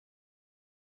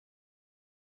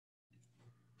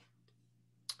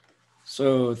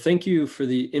So thank you for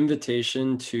the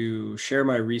invitation to share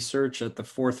my research at the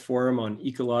fourth Fórum on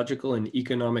Ecological and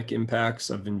Economic Impacts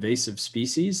of Invasive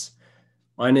Species.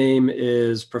 My name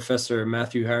is Professor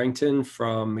Matthew Harrington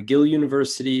from McGill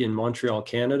University in Montreal,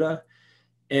 Canada.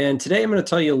 And today I'm going to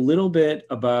tell you a little bit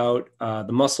about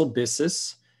the Mussel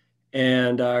Byssus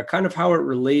and kind of how it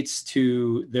relates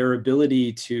to their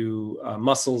ability to,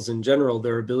 mussels in general,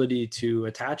 their ability to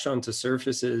attach onto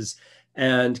surfaces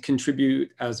and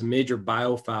contribute as a major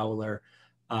biofouler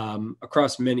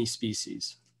across many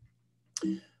species.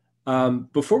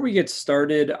 Before we get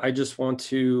started, I just want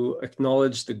to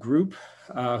acknowledge the group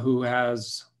who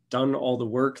has done all the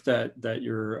work that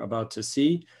you're about to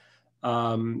see.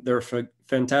 They're a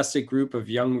fantastic group of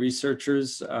young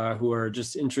researchers who are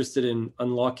just interested in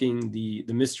unlocking the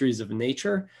mysteries of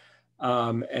nature,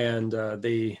 and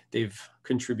they've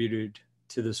contributed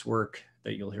to this work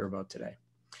that you'll hear about today.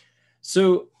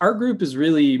 So our group is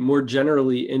really more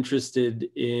generally interested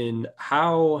in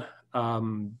how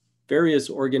various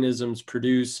organisms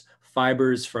produce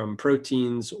fibers from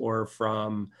proteins or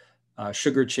from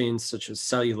sugar chains such as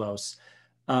cellulose.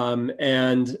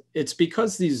 And it's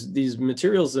because these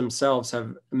materials themselves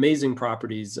have amazing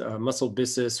properties. Mussel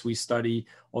byssus we study,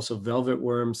 also velvet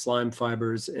worm, slime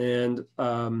fibers, and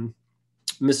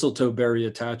mistletoe berry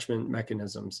attachment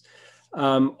mechanisms.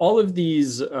 All of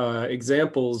these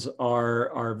examples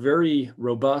are very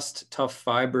robust, tough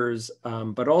fibers,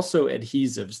 but also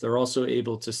adhesives. They're also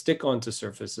able to stick onto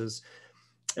surfaces.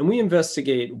 And we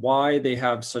investigate why they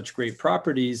have such great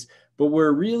properties, but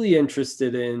we're really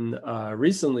interested in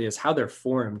recently is how they're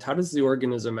formed. How does the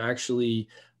organism actually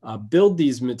build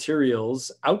these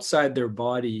materials outside their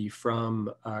body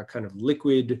from kind of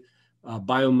liquid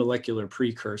biomolecular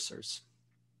precursors?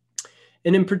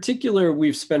 And in particular,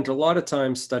 we've spent a lot of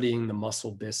time studying the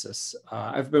Mussel byssus.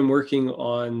 I've been working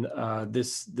on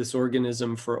this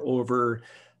organism for over,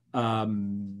 I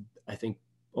think,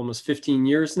 almost 15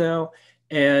 years now.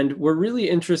 And we're really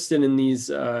interested in these,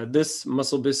 this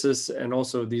Mussel byssus and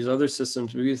also these other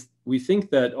systems. We think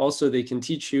that also they can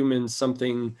teach humans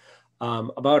something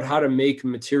about how to make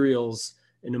materials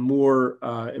in a more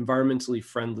environmentally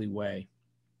friendly way.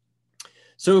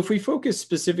 So if we focus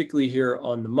specifically here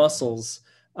on the mussels,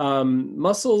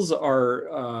 mussels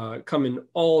are come in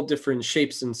all different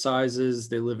shapes and sizes.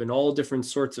 They live in all different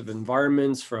sorts of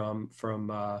environments, from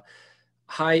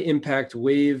high impact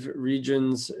wave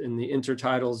regions in the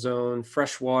intertidal zone,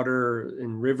 freshwater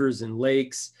in rivers and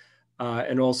lakes,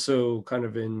 and also kind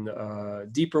of in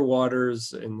deeper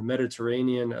waters in the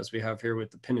Mediterranean, as we have here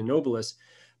with the Pinnonobilis.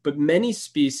 But many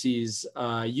species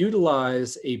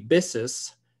utilize a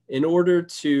byssus in order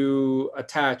to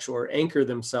attach or anchor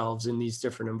themselves in these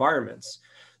different environments.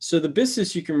 So the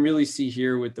byssus you can really see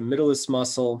here with the Middleus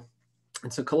mussel.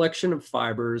 It's a collection of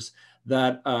fibers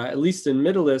that, at least in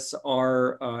Middleus,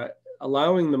 are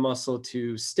allowing the mussel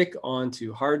to stick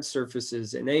onto hard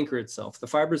surfaces and anchor itself. The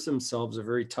fibers themselves are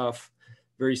very tough,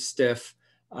 very stiff,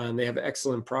 and they have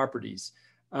excellent properties.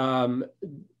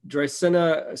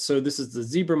 Dreissena, so this is the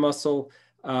zebra mussel.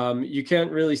 You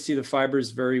can't really see the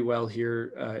fibers very well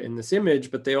here in this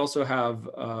image, but they also have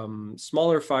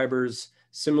smaller fibers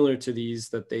similar to these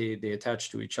that they attach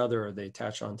to each other, or they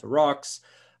attach onto rocks.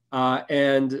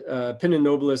 And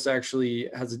Pinnonobilis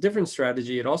actually has a different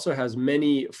strategy. It also has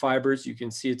many fibers. You can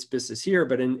see its byssus here,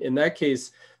 but in that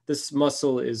case, this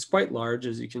mussel is quite large,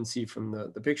 as you can see from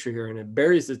the picture here, and it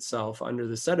buries itself under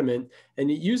the sediment, and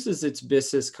it uses its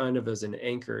byssus kind of as an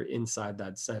anchor inside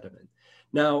that sediment.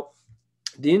 Now,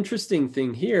 the interesting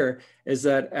thing here is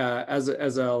that,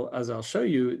 as I'll show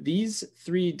you, these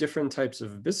three different types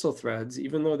of abyssal threads,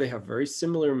 even though they have very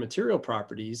similar material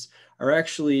properties, are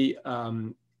actually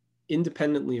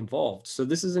independently evolved. So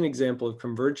this is an example of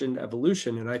convergent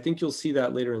evolution, and I think you'll see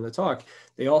that later in the talk.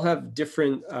 They all have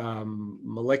different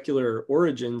molecular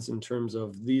origins in terms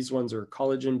of these ones are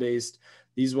collagen-based,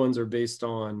 these ones are based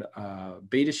on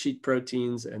beta sheet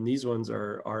proteins, and these ones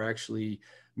are actually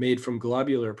made from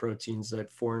globular proteins that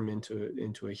form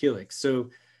into a helix. So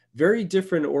very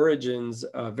different origins,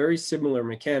 very similar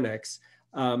mechanics,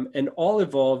 and all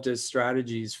evolved as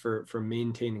strategies for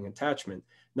maintaining attachment.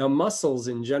 Now, mussels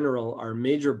in general are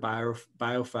major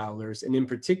biofoulers, and in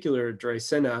particular,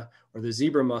 Dreissena, or the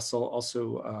zebra mussel,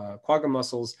 also quagga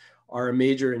mussels, are a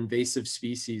major invasive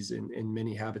species in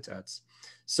many habitats.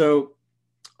 So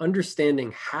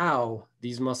understanding how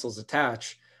these mussels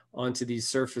attach onto these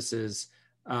surfaces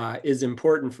is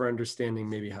important for understanding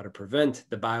maybe how to prevent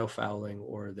the biofouling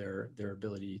or their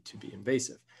ability to be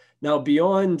invasive. Now,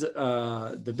 beyond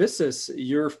the byssus,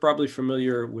 you're probably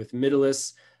familiar with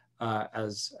Middleus.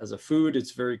 as a food.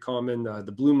 It's very common.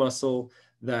 The blue mussel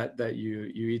that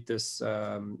you eat this,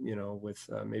 you know, with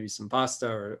maybe some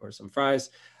pasta or some fries.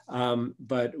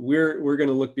 But we're going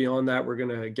to look beyond that. We're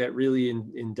going to get really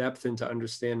in depth into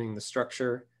understanding the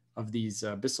structure of these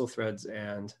byssal threads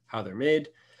and how they're made.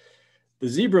 The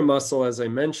zebra mussel, as I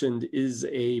mentioned, is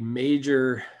a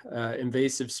major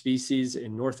invasive species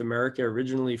in North America,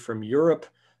 originally from Europe.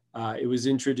 It was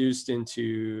introduced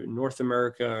into North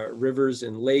America rivers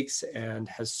and lakes and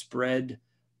has spread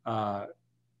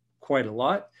quite a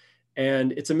lot.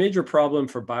 And it's a major problem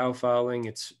for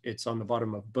biofouling. It's on the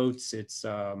bottom of boats. It's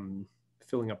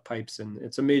filling up pipes, and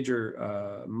it's a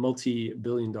major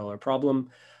multi-billion-dollar problem.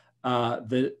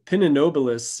 The Pinna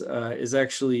nobilis is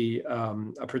actually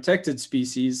a protected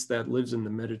species that lives in the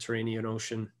Mediterranean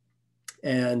Ocean.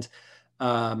 And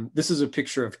this is a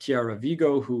picture of Chiara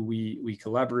Vigo, who we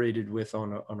collaborated with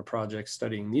on a project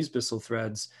studying these byssal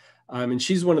threads. And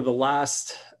she's one of the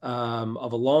last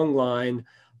of a long line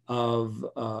of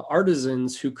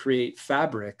artisans who create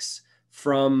fabrics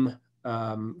from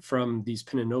these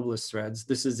Pinna nobilis threads.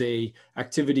 This is a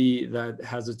activity that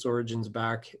has its origins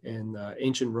back in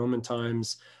ancient Roman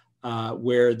times,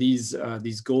 where these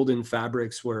golden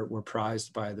fabrics were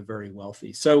prized by the very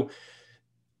wealthy. So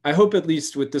I hope at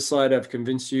least with this slide I've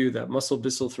convinced you that mussel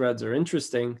byssal threads are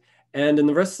interesting. And in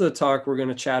the rest of the talk, we're going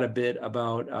to chat a bit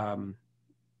about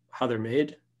how they're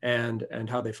made and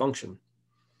how they function.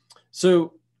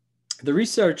 So the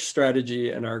research strategy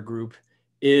in our group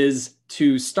is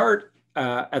to start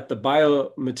at the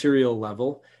biomaterial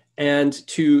level and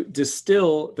to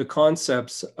distill the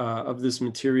concepts of this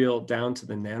material down to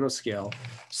the nanoscale,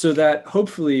 so that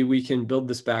hopefully we can build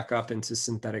this back up into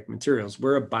synthetic materials.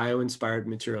 We're a bio-inspired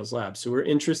materials lab, so we're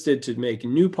interested to make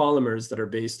new polymers that are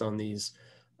based on these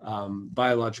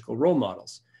biological role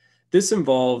models. This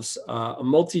involves a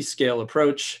multi-scale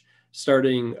approach,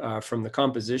 starting from the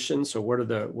composition. So what are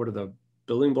the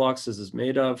building blocks this is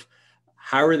made of?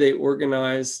 How are they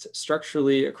organized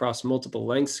structurally across multiple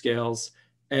length scales?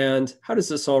 And how does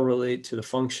this all relate to the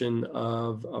function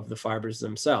of the fibers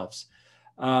themselves?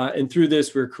 And through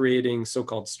this, we're creating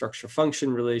so-called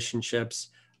structure-function relationships.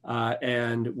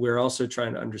 And we're also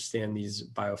trying to understand these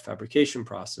biofabrication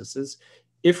processes.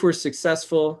 If we're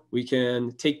successful, we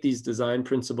can take these design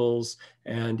principles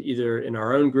and either in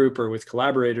our own group or with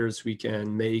collaborators, we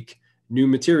can make new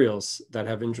materials that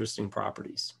have interesting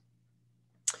properties.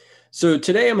 So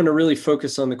today I'm going to really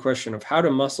focus on the question of how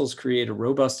do mussels create a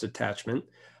robust attachment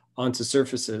onto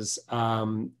surfaces,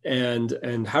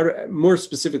 and how do, more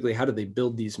specifically, how do they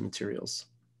build these materials?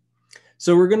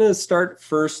 So we're going to start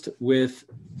first with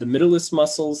the middleist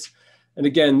mussels. And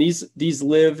again, these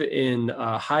live in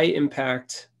a high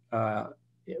impact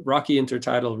rocky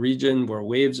intertidal region where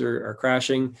waves are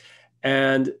crashing.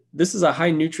 And this is a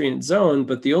high nutrient zone,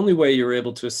 but the only way you're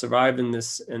able to survive in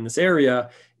this area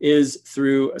is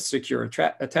through a secure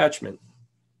attachment.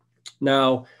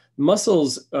 Now,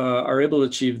 mussels are able to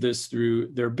achieve this through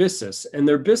their byssus. And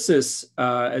their byssus,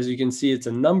 as you can see, it's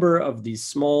a number of these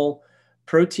small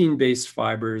protein-based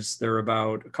fibers. They're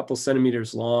about a couple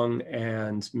centimeters long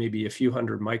and maybe a few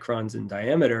hundred microns in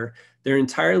diameter. They're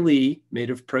entirely made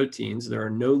of proteins. There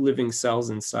are no living cells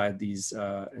inside these.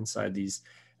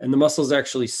 And the mussels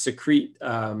actually secrete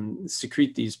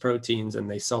these proteins, and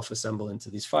they self-assemble into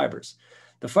these fibers.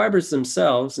 The fibers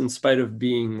themselves, in spite of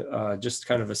being just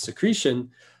kind of a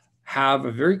secretion, have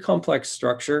a very complex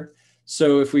structure.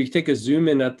 So if we take a zoom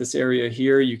in at this area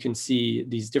here, you can see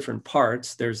these different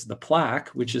parts. There's the plaque,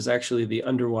 which is actually the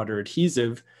underwater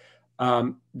adhesive.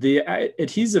 The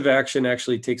adhesive action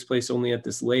actually takes place only at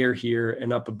this layer here,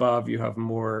 and up above you have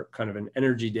more kind of an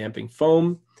energy damping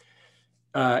foam.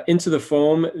 Into the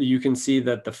foam, you can see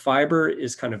that the fiber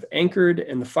is kind of anchored,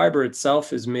 and the fiber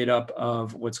itself is made up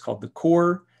of what's called the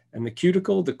core and the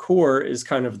cuticle. The core is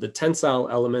kind of the tensile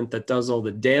element that does all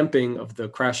the damping of the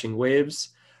crashing waves.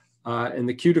 And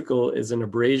the cuticle is an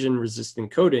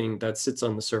abrasion-resistant coating that sits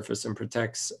on the surface and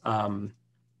protects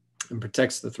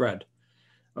the thread.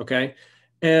 Okay,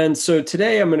 and so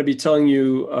today I'm going to be telling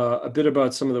you a bit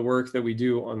about some of the work that we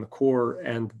do on the core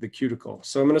and the cuticle.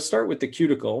 So I'm going to start with the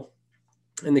cuticle.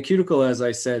 And the cuticle, as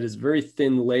I said, is a very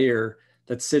thin layer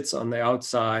that sits on the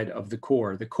outside of the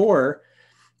core. The core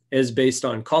is based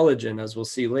on collagen, as we'll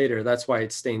see later. That's why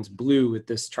it stains blue with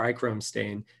this trichrome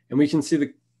stain. And we can see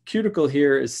the cuticle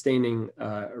here is staining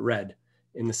red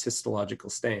in this histological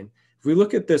stain. If we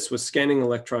look at this with scanning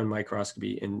electron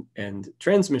microscopy and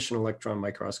transmission electron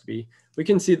microscopy, we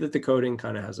can see that the coating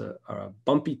kind of has a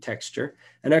bumpy texture.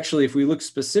 And actually, if we look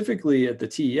specifically at the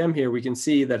TEM here, we can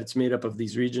see that it's made up of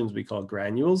these regions we call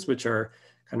granules, which are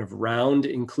kind of round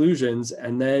inclusions,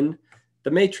 and then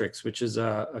the matrix, which is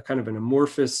a kind of an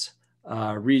amorphous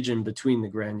region between the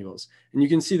granules. And you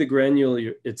can see the granule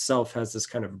itself has this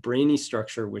kind of brainy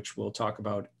structure, which I'll talk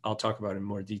about in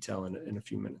more detail in a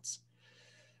few minutes.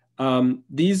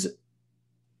 The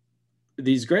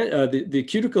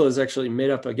cuticle is actually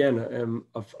made up, again,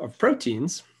 of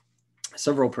proteins,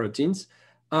 several proteins.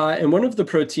 And one of the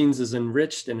proteins is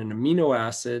enriched in an amino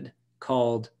acid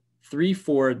called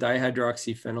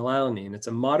 3,4-dihydroxyphenylalanine. It's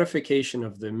a modification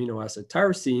of the amino acid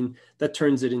tyrosine that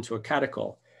turns it into a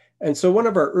catechol. And so one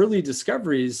of our early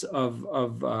discoveries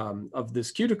of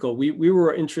this cuticle, we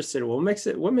were interested, well,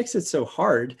 what makes it so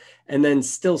hard and then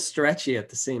still stretchy at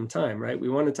the same time, right? We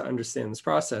wanted to understand this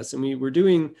process. And we were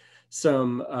doing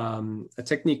a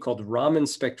technique called Raman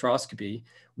spectroscopy,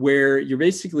 where you're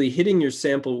basically hitting your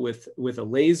sample with a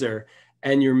laser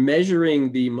and you're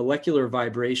measuring the molecular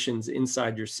vibrations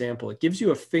inside your sample. It gives you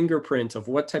a fingerprint of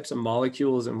what types of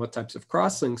molecules and what types of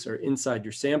crosslinks are inside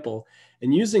your sample.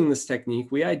 And using this technique,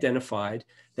 we identified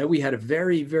that we had a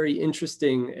very, very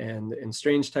interesting and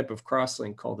strange type of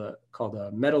crosslink called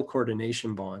a metal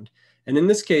coordination bond. And in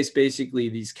this case, basically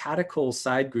these catechol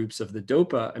side groups of the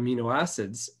dopa amino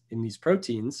acids in these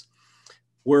proteins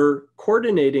were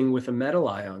coordinating with a metal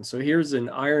ion. So here's an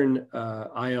iron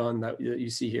ion that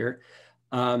you see here.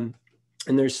 And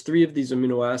there's 3 of these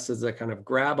amino acids that kind of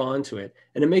grab onto it.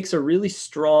 And it makes a really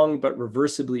strong but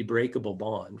reversibly breakable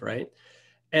bond, right?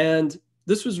 And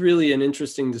this was really an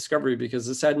interesting discovery because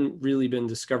this hadn't really been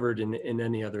discovered in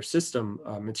any other system,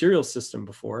 material system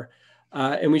before.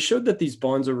 And we showed that these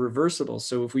bonds are reversible.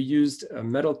 So if we used a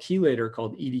metal chelator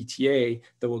called EDTA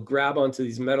that will grab onto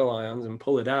these metal ions and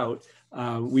pull it out,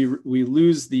 we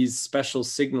lose these special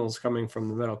signals coming from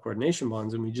the metal coordination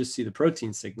bonds, and we just see the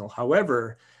protein signal.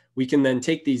 However, we can then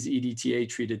take these EDTA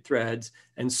treated threads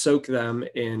and soak them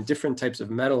in different types of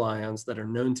metal ions that are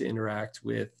known to interact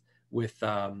with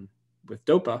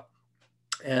dopa,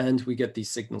 and we get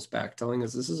these signals back telling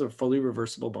us this is a fully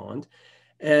reversible bond.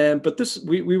 But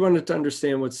we wanted to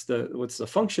understand what's the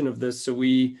function of this, so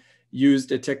we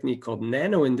used a technique called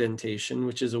nanoindentation,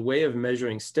 which is a way of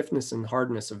measuring stiffness and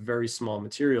hardness of very small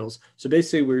materials. So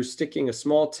basically, we're sticking a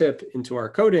small tip into our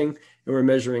coating, and we're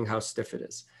measuring how stiff it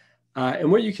is. And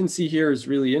what you can see here is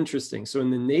really interesting. So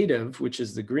in the native, which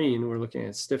is the green, we're looking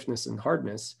at stiffness and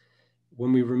hardness.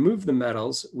 When we remove the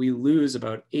metals, we lose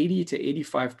about 80 to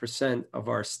 85% of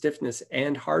our stiffness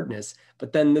and hardness,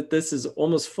 but then this is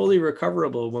almost fully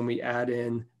recoverable when we add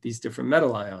in these different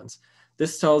metal ions.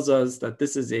 This tells us that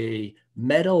this is a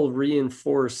metal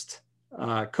reinforced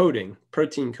coating,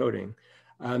 protein coating.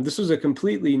 This was a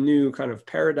completely new kind of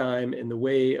paradigm in the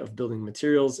way of building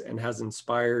materials and has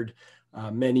inspired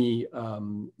many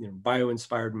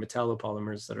bio-inspired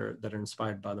metallopolymers that are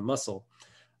inspired by the mussel.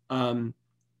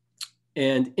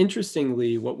 And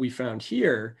interestingly, what we found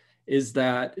here is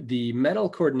that the metal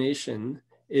coordination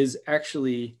is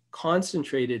actually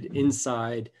concentrated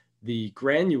inside the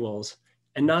granules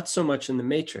and not so much in the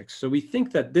matrix. So we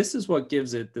think that this is what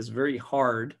gives it this very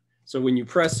hard. So when you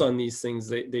press on these things,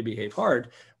 they behave hard.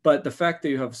 But the fact that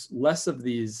you have less of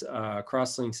these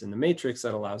crosslinks in the matrix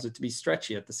that allows it to be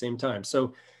stretchy at the same time.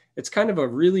 So it's kind of a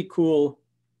really cool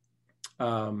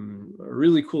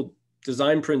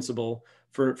design principle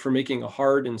for making a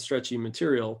hard and stretchy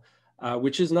material,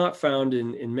 which is not found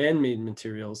in man-made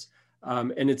materials.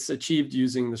 And it's achieved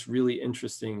using this really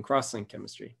interesting crosslink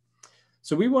chemistry.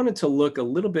 So we wanted to look a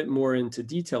little bit more into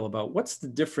detail about what's the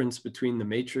difference between the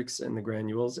matrix and the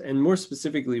granules, and more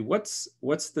specifically, what's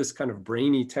this kind of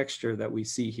brainy texture that we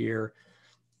see here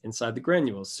inside the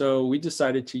granules. So we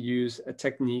decided to use a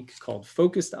technique called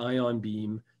focused ion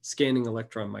beam scanning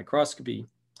electron microscopy.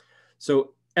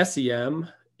 So SEM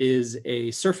is a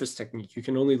surface technique. You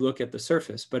can only look at the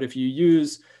surface, but if you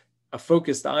use a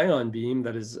focused ion beam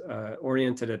that is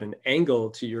oriented at an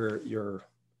angle to your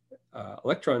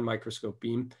electron microscope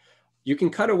beam, you can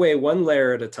cut away one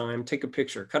layer at a time, take a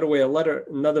picture, cut away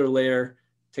another layer,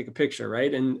 take a picture,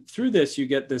 right? And through this, you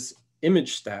get this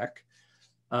image stack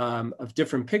of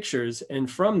different pictures. And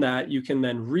from that, you can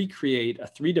then recreate a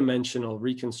 3-dimensional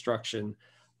reconstruction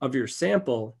of your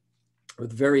sample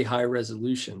with very high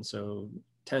resolution, so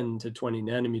 10 to 20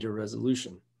 nanometer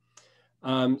resolution.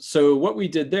 So what we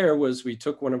did there was we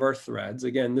took one of our threads.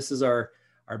 Again, this is our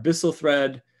Byssus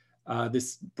thread.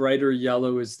 This brighter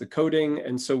yellow is the coating.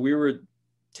 And so we were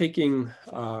taking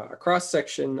a cross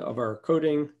section of our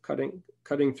coating,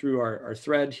 cutting through our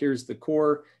thread. Here's the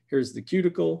core, here's the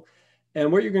cuticle.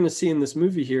 And what you're going to see in this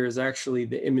movie here is actually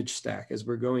the image stack. As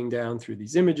we're going down through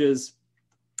these images,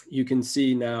 you can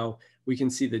see now We can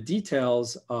see the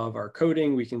details of our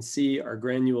coating. We can see our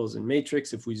granules and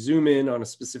matrix. If we zoom in on a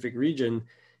specific region,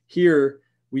 here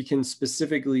we can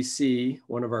specifically see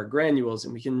one of our granules,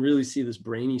 and we can really see this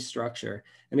brainy structure.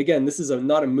 And again, this is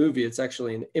not a movie, it's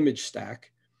actually an image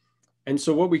stack. And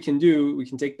so what we can do, we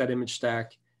can take that image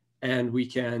stack and we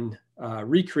can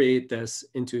recreate this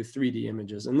into 3D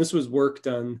images. And this was work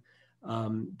done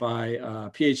by a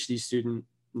PhD student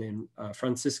named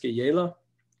Franziska Jela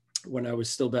when I was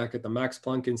still back at the Max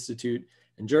Planck Institute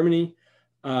in Germany.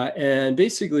 And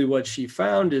basically what she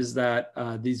found is that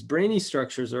these brainy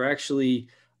structures are actually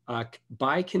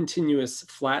bicontinuous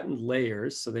flattened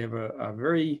layers. So they have a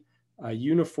very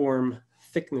uniform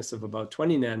thickness of about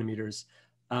 20 nanometers.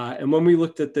 And when we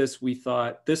looked at this, we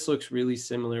thought this looks really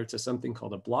similar to something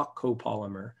called a block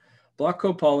copolymer. Block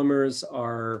copolymers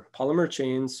are polymer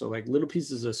chains, so like little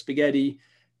pieces of spaghetti,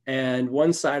 and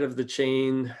one side of the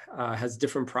chain has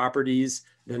different properties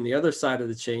than the other side of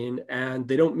the chain, and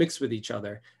they don't mix with each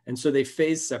other. And so they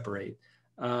phase separate.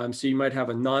 So you might have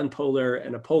a non-polar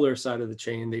and a polar side of the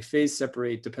chain. They phase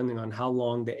separate depending on how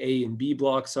long the A and B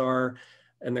blocks are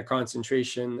and their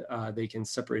concentration. They can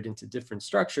separate into different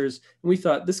structures. And we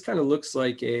thought this kind of looks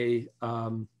like a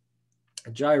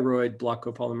gyroid block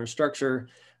copolymer structure.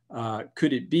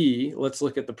 Could it be? Let's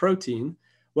look at the protein.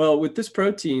 Well, with this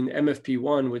protein,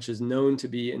 MFP1, which is known to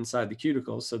be inside the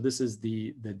cuticle, so this is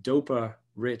the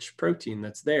DOPA-rich protein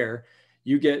that's there,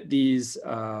 you get these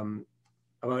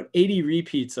about 80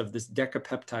 repeats of this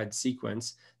decapeptide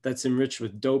sequence that's enriched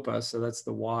with DOPA, so that's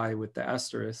the Y with the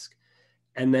asterisk.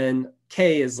 And then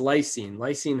K is lysine.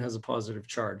 Lysine has a positive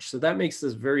charge. So that makes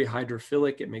this very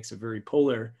hydrophilic. It makes it very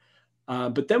polar.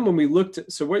 But then when we looked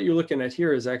at, so what you're looking at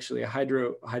here is actually a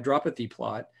hydropathy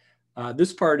plot.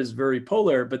 This part is very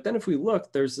polar, but then if we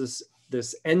look, there's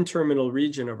this N-terminal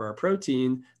region of our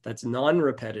protein that's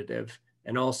non-repetitive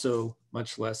and also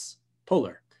much less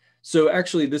polar. So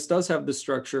actually this does have the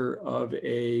structure of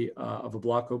a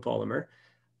block copolymer.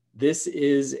 This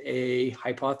is a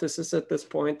hypothesis at this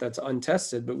point that's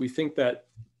untested, but we think that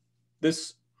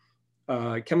this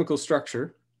chemical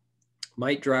structure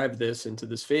might drive this into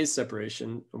this phase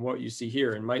separation of what you see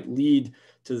here and might lead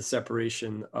to the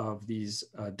separation of these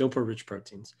DOPA-rich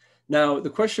proteins. Now, the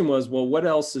question was, well, what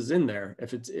else is in there?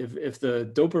 If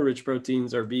the DOPA-rich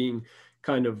proteins are being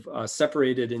kind of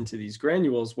separated into these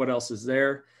granules, what else is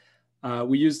there?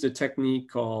 We used a technique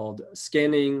called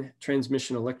scanning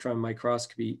transmission electron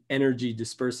microscopy, energy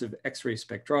dispersive X-ray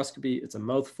spectroscopy. It's a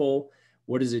mouthful.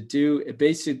 What does it do? It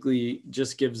basically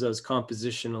just gives us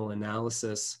compositional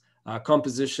analysis,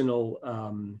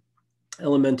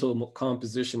 elemental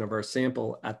composition of our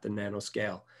sample at the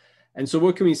nanoscale. And so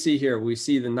what can we see here? We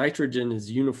see the nitrogen is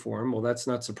uniform. Well, that's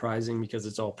not surprising because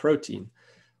it's all protein.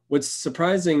 What's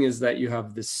surprising is that you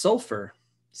have this sulfur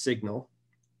signal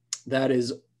that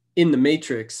is in the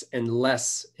matrix and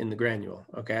less in the granule,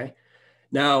 okay?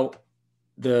 Now,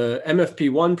 the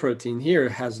MFP1 protein here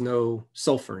has no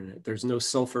sulfur in it. There's no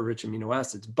sulfur-rich amino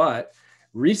acids, but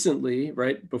recently,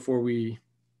 right before we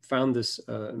found this,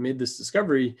 made this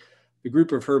discovery, the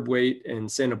group of Herb Waite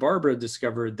and Santa Barbara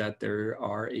discovered that there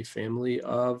are a family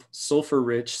of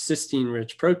sulfur-rich,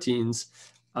 cysteine-rich proteins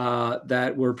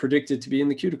that were predicted to be in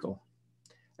the cuticle.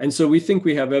 And so we think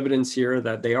we have evidence here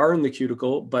that they are in the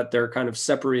cuticle, but they're kind of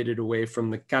separated away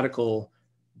from the catechol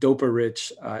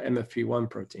DOPA-rich MFP1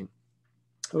 protein.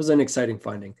 It was an exciting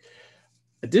finding.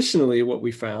 Additionally, what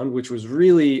we found, which was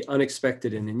really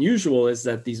unexpected and unusual, is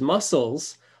that these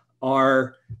mussels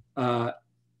are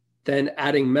then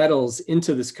adding metals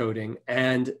into this coating.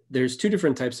 And there's two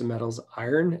different types of metals,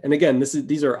 iron. And again,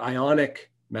 these are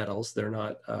ionic metals. They're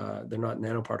not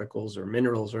nanoparticles or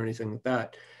minerals or anything like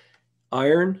that.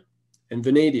 Iron and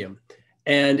vanadium.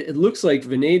 And it looks like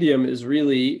vanadium is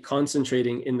really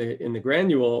concentrating in the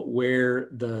granule where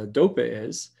the DOPA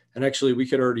is. And actually, we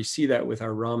could already see that with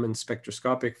our Raman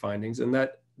spectroscopic findings, and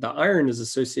that the iron is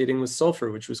associating with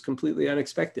sulfur, which was completely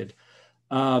unexpected.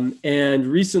 And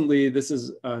recently, this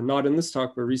is not in this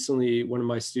talk, but recently one of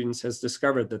my students has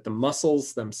discovered that the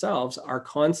mussels themselves are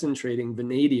concentrating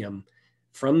vanadium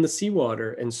from the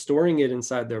seawater and storing it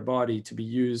inside their body to be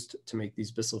used to make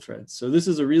these Byssus threads. So this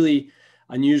is a really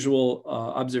unusual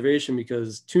observation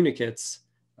because tunicates,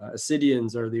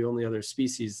 ascidians, are the only other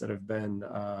species that have been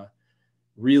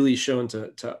really shown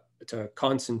to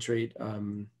concentrate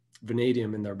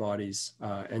vanadium in their bodies.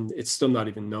 And it's still not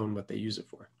even known what they use it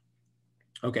for.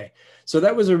 Okay, so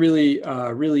that was a really,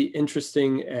 really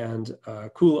interesting and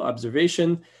cool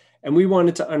observation. And we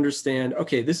wanted to understand,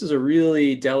 okay, this is a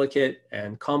really delicate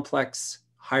and complex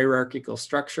hierarchical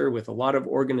structure with a lot of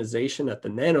organization at the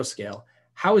nanoscale.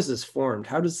 How is this formed?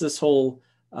 How does this whole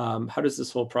How does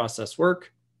this whole process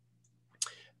work?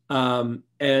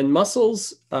 And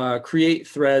mussels create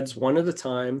threads one at a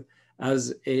time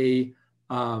as a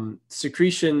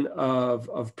secretion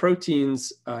of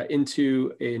proteins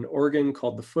into an organ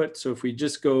called the foot. So if we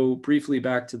just go briefly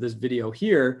back to this video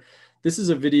here, this is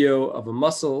a video of a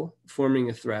mussel forming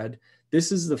a thread.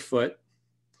 This is the foot.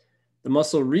 The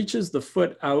mussel reaches the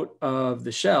foot out of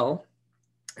the shell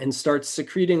and starts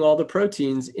secreting all the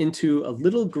proteins into a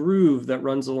little groove that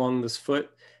runs along this foot.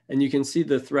 And you can see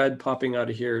the thread popping out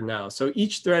of here now. So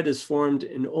each thread is formed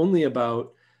in only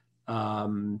about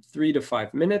 3 to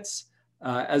 5 minutes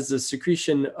as the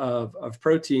secretion of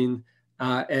protein.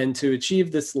 And to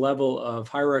achieve this level of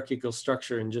hierarchical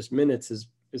structure in just minutes is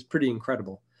pretty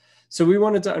incredible. So we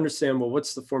wanted to understand, well,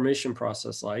 what's the formation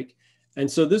process like? And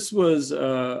so this was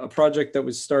a project that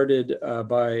was started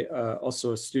by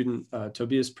also a student,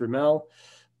 Tobias Prumel,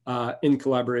 in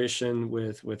collaboration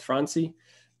with Francie.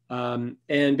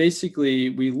 And basically,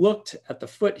 we looked at the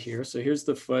foot here. So here's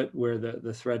the foot where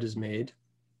the thread is made.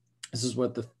 This is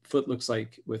what the foot looks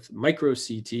like with micro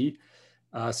CT.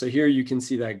 So here you can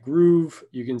see that groove.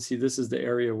 You can see this is the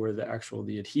area where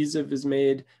the adhesive is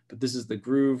made, but this is the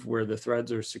groove where the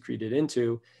threads are secreted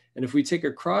into. And if we take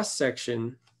a cross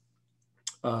section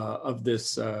of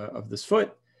this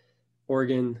foot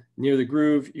organ near the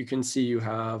groove, you can see you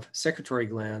have secretory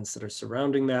glands that are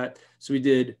surrounding that. So we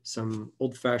did some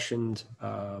old-fashioned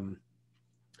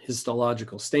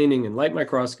histological staining and light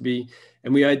microscopy,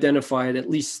 and we identified at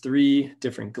least 3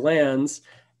 different glands.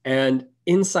 And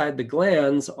inside the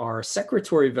glands are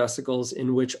secretory vesicles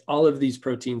in which all of these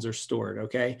proteins are stored,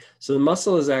 okay? So the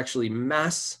mussel is actually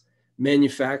mass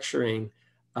manufacturing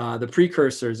the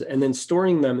precursors and then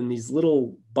storing them in these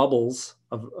little bubbles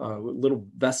of little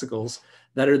vesicles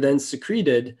that are then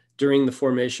secreted during the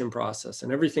formation process.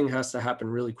 And everything has to happen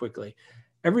really quickly.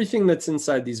 Everything that's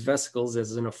inside these vesicles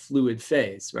is in a fluid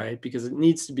phase, right? Because it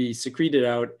needs to be secreted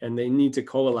out and they need to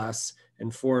coalesce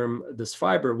and form this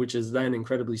fiber, which is then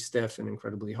incredibly stiff and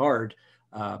incredibly hard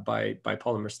by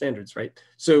polymer standards, right?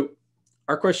 So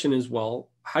our question is, well,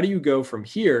 how do you go from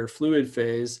here, fluid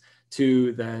phase,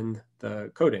 to then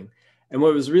the coating? And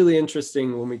what was really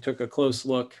interesting when we took a close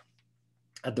look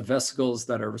at the vesicles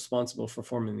that are responsible for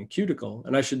forming the cuticle,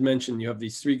 and I should mention you have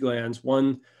these 3 glands,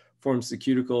 one forms the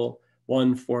cuticle,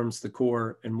 one forms the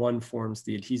core, and one forms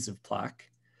the adhesive plaque.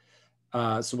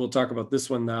 So we'll talk about this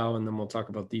one now, and then we'll talk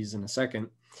about these in a second.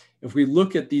 If we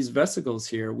look at these vesicles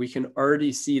here, we can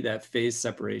already see that phase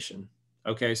separation.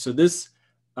 Okay, so this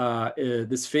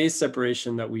phase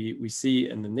separation that we see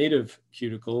in the native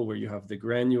cuticle, where you have the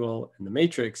granule and the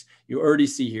matrix, you already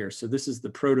see here. So this is the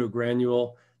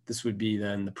protogranule. This would be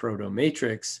then the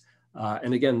protomatrix.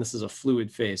 And again, this is a fluid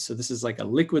phase. So this is like a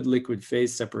liquid-liquid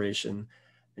phase separation.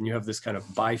 And you have this kind of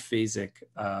biphasic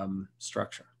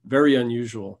structure. Very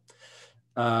unusual.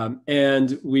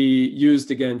 And we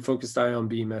used, again, focused ion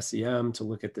beam SEM to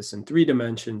look at this in 3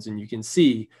 dimensions. And you can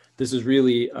see this is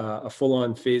really a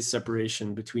full-on phase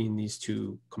separation between these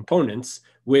 2 components,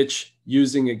 which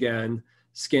using, again,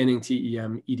 scanning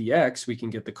TEM EDX, we can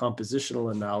get the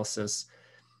compositional analysis.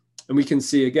 And we can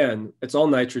see, again, it's all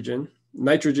nitrogen.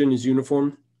 Nitrogen is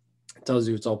uniform. It tells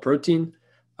you it's all protein.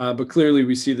 But clearly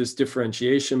we see this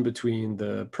differentiation between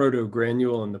the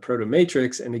protogranule and the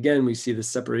protomatrix. And again, we see the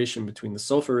separation between the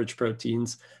sulfur-rich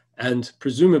proteins and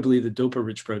presumably the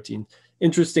dopa-rich protein.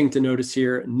 Interesting to notice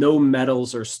here, no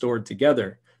metals are stored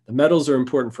together. The metals are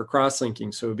important for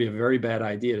cross-linking, so it would be a very bad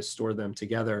idea to store them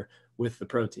together with the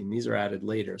protein. These are added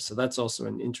later. So that's also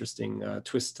an interesting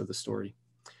twist to the story.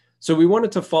 So we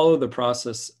wanted to follow the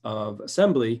process of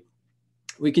assembly.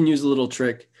 We can use a little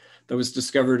trick that was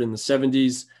discovered in the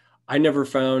 70s. I never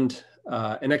found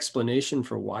an explanation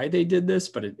for why they did this,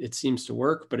 but it seems to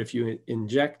work. But if you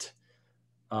inject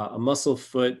a mussel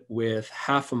foot with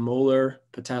 0.5 molar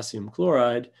potassium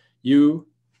chloride, you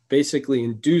basically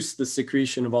induce the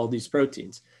secretion of all these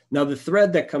proteins. Now, the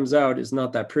thread that comes out is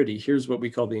not that pretty. Here's what we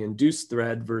call the induced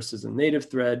thread versus a native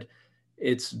thread.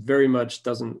 It's very much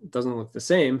doesn't look the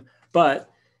same,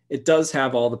 but it does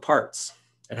have all the parts.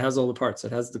 It has all the parts.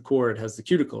 It has the core, it has the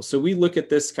cuticle. So we look at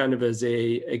this kind of as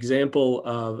a example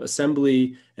of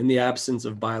assembly in the absence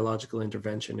of biological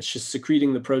intervention. It's just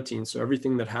secreting the protein. So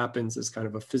everything that happens is kind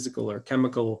of a physical or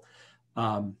chemical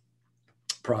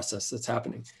process that's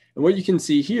happening. And what you can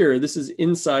see here, this is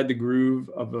inside the groove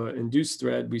of an induced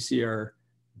thread. We see our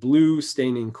blue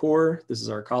staining core. This is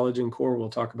our collagen core we'll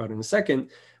talk about in a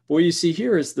second. But what you see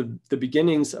here is the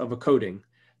beginnings of a coating.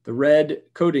 The red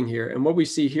coating here. And what we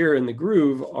see here in the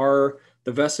groove are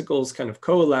the vesicles kind of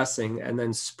coalescing and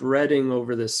then spreading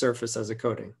over the surface as a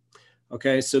coating.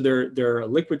 Okay, so they're a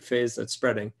liquid phase that's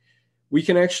spreading. We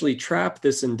can actually trap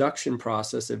this induction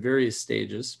process at various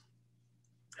stages.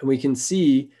 And we can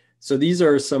see, so these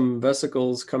are some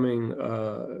vesicles coming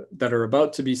that are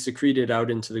about to be secreted out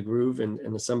into the groove and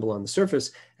assemble on the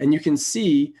surface. And you can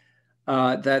see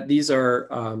that these are,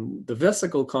 the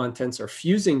vesicle contents are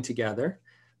fusing together,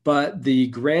 but the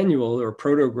granule or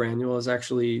proto-granule is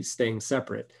actually staying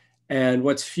separate. And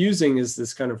what's fusing is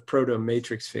this kind of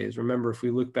proto-matrix phase. Remember, if we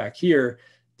look back here,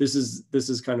 this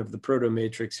is kind of the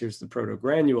proto-matrix, here's the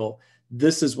proto-granule.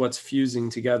 This is what's fusing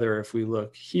together. If we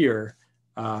look here,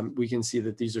 we can see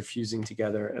that these are fusing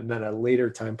together, and then at a later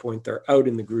time point, they're out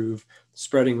in the groove,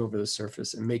 spreading over the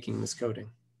surface and making this coating.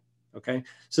 Okay,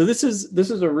 so this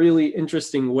is a really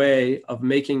interesting way of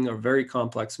making a very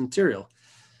complex material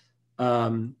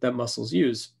that mussels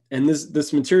use. And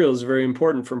this material is very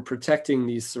important from protecting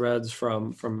these threads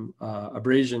from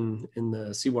abrasion in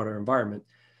the seawater environment.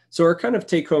 So our kind of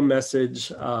take-home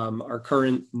message, our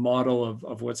current model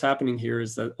of what's happening here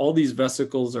is that all these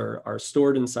vesicles are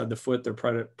stored inside the foot.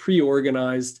 They're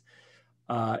pre-organized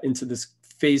into this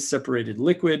phase-separated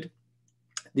liquid.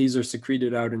 These are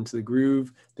secreted out into the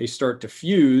groove. They start to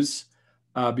fuse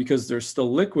because they're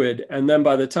still liquid. And then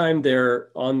by the time they're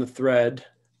on the thread,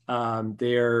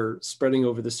 they're spreading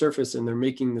over the surface and they're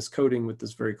making this coating with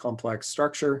this very complex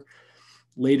structure.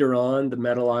 Later on, the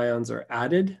metal ions are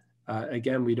added.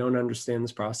 Again, we don't understand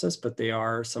this process, but they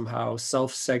are somehow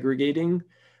self-segregating,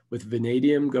 with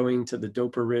vanadium going to the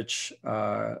dopa-rich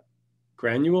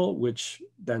granule, which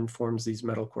then forms these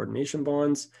metal coordination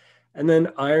bonds. And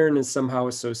then iron is somehow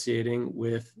associating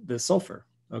with the sulfur,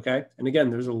 okay? And again,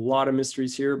 there's a lot of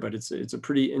mysteries here, but it's a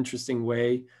pretty interesting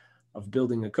way of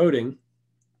building a coating.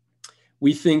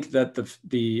 We think that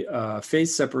the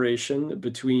phase separation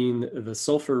between the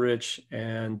sulfur-rich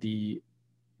and the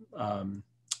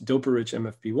dopa-rich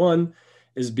MFP1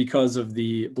 is because of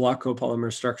the block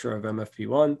copolymer structure of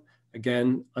MFP1.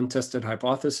 Again, untested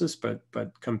hypothesis, but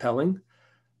compelling.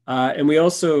 And we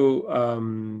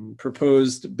also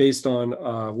proposed, based on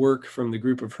work from the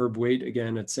group of Herb Waite,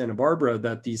 again at Santa Barbara,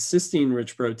 that these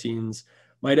cysteine-rich proteins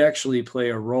might actually play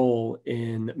a role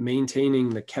in maintaining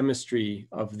the chemistry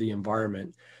of the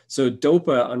environment. So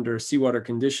dopa under seawater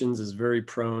conditions is very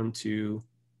prone to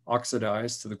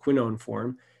oxidize to the quinone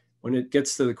form. When it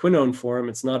gets to the quinone form,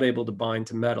 it's not able to bind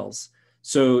to metals.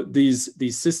 So these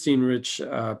cysteine-rich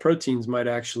proteins might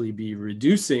actually be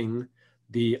reducing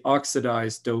the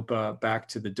oxidized dopa back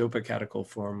to the dopa catechol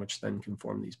form, which then can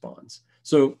form these bonds.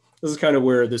 So this is kind of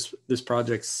where this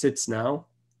project sits now.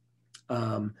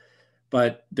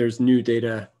 But there's new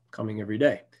data coming every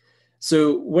day.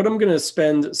 So what I'm going to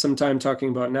spend some time talking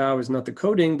about now is not the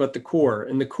coating, but the core.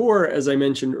 And the core, as I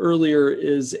mentioned earlier,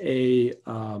 is a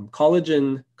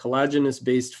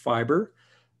collagenous-based fiber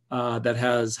that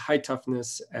has high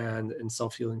toughness and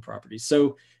self-healing properties.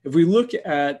 So if we look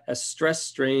at a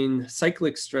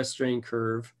cyclic stress strain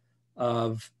curve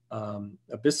of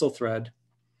abyssal thread,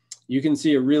 you can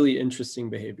see a really interesting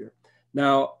behavior.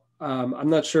 Now, I'm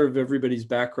not sure of everybody's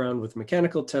background with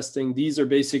mechanical testing. These are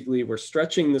basically, we're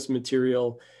stretching this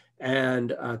material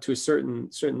and to a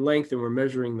certain length, and we're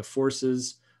measuring the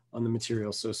forces on the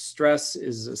material. So stress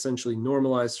is essentially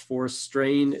normalized force,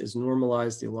 strain is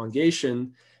normalized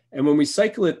elongation. And when we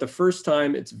cycle it the first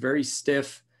time, it's very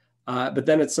stiff, but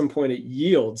then at some point it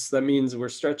yields. That means we're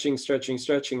stretching,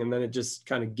 and then it just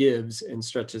kind of gives and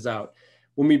stretches out.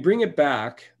 When we bring it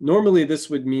back, normally this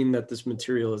would mean that this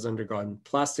material has undergone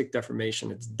plastic deformation.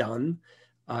 It's done.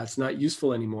 It's not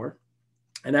useful anymore.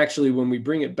 And actually, when we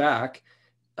bring it back,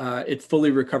 it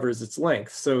fully recovers its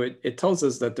length. So it tells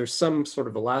us that there's some sort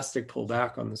of elastic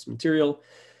pullback on this material.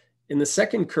 In the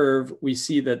second curve, we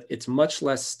see that it's much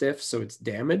less stiff, so it's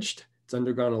damaged. It's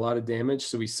undergone a lot of damage.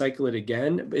 So we cycle it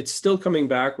again. It's still coming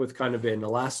back with kind of an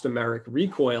elastomeric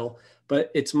recoil,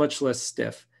 but it's much less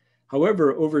stiff.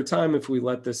 However, over time, if we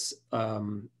let this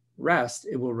rest,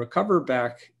 it will recover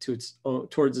back to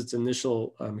towards its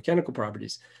initial mechanical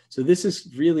properties. So this is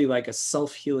really like a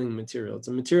self-healing material. It's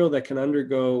a material that can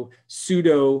undergo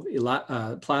pseudo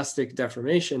plastic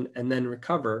deformation and then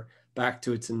recover back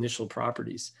to its initial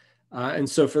properties. And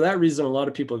so for that reason, a lot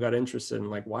of people got interested in,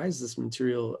 like, why is this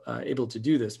material able to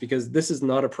do this? Because this is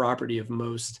not a property of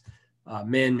most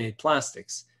man-made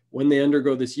plastics. When they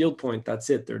undergo this yield point, that's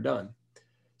it, they're done.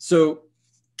 So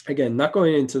again, not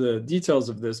going into the details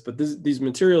of this, but these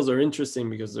materials are interesting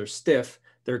because they're stiff,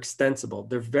 they're extensible,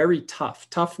 they're very tough.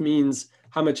 Tough means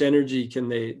how much energy can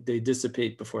they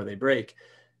dissipate before they break.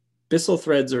 Byssal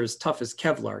threads are as tough as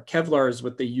Kevlar. Kevlar is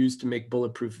what they use to make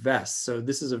bulletproof vests. So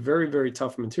this is a very, very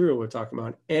tough material we're talking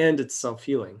about, and it's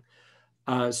self-healing.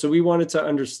 So we wanted to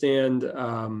understand,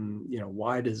 you know,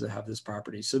 why does it have this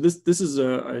property? So this is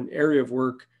an area of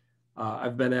work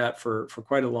I've been at for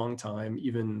quite a long time,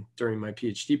 even during my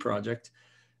PhD project.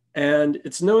 And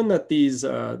it's known that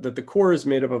that the core is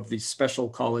made up of these special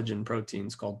collagen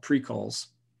proteins called precols.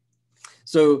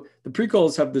 So the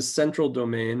precols have this central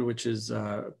domain, which is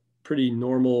a pretty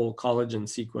normal collagen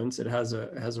sequence. It has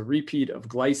a repeat of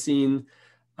glycine,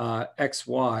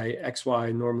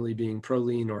 XY normally being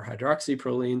proline or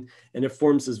hydroxyproline, and it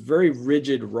forms this very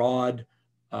rigid rod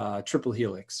triple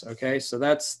helix. Okay, so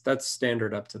that's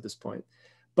standard up to this point.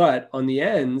 But on the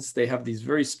ends, they have these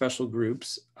very special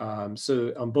groups.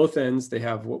 So on both ends, they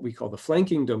have what we call the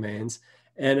flanking domains.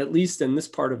 And at least in this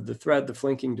part of the thread, the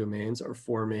flanking domains are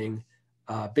forming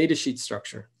beta sheet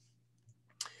structure.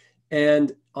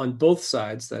 And on both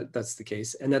sides, that's the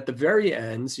case. And at the very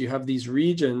ends, you have these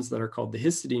regions that are called the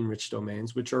histidine-rich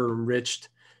domains, which are enriched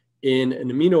in an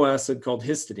amino acid called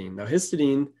histidine. Now,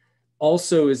 histidine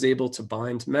also is able to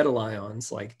bind metal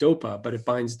ions like DOPA, but it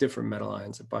binds different metal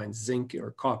ions. It binds zinc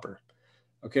or copper.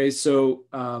 Okay, so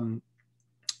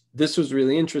this was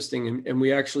really interesting. And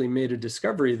we actually made a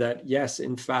discovery that, yes,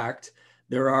 in fact,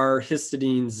 there are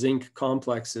histidine zinc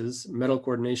complexes, metal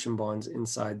coordination bonds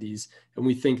inside these. And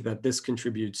we think that this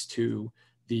contributes to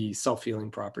the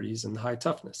self-healing properties and the high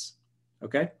toughness.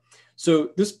 Okay,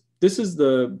 so this is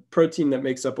the protein that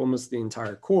makes up almost the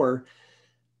entire core.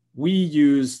 We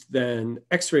used then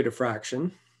X-ray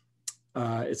diffraction.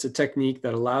 It's a technique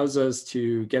that allows us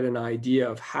to get an idea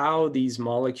of how these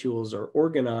molecules are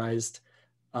organized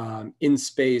in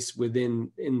space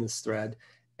in this thread.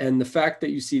 And the fact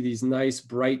that you see these nice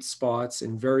bright spots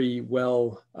in very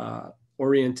well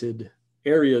oriented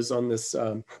areas on this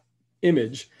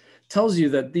image tells you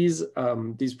that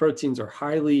these proteins are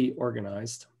highly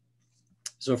organized.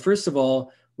 So first of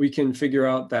all, we can figure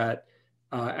out that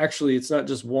actually it's not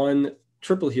just one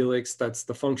triple helix that's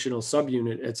the functional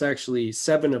subunit. It's actually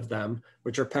 7 of them,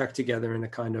 which are packed together in a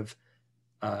kind of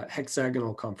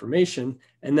hexagonal conformation.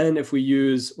 And then if we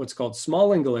use what's called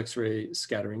small angle X-ray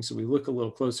scattering, so we look a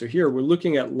little closer here, we're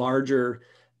looking at larger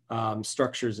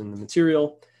structures in the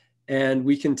material. And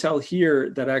we can tell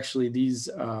here that actually these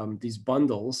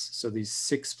bundles, so these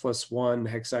 6+1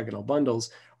 hexagonal bundles,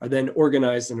 are then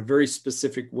organized in a very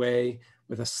specific way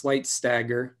with a slight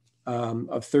stagger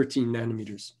of 13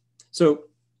 nanometers. So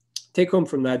take home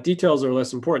from that, details are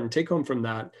less important. Take home from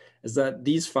that is that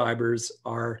these fibers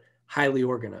are highly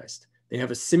organized. They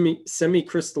have a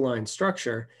semi-crystalline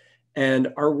structure,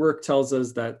 and our work tells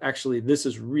us that actually this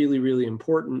is really, really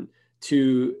important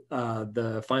to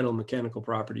the final mechanical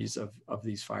properties of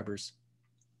these fibers.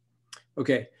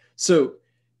 Okay, so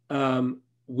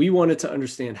we wanted to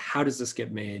understand, how does this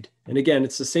get made? And again,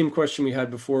 it's the same question we had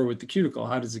before with the cuticle.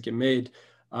 How does it get made?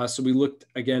 So we looked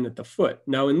again at the foot.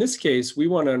 Now, in this case, we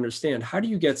want to understand, how do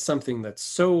you get something that's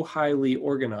so highly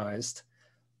organized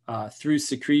through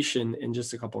secretion in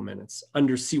just a couple of minutes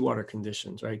under seawater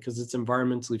conditions, right? Because it's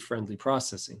environmentally friendly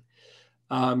processing.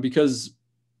 Because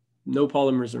no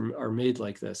polymers are made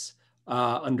like this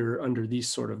under these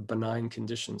sort of benign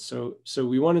conditions. So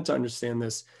we wanted to understand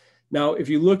this. Now, if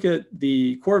you look at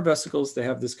the core vesicles, they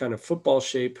have this kind of football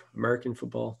shape, American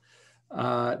football.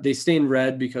 They stain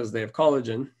red because they have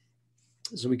collagen.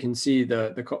 So we can see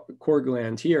the core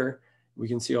gland here. We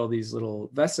can see all these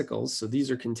little vesicles. So these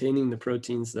are containing the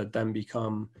proteins that then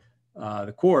become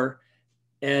the core.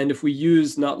 And if we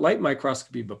use not light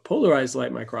microscopy, but polarized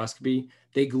light microscopy,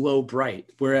 they glow bright,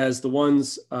 whereas the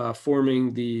ones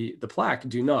forming the plaque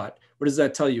do not. What does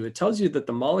that tell you? It tells you that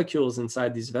the molecules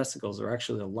inside these vesicles are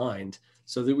actually aligned.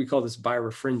 So that we call this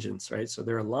birefringence, right? So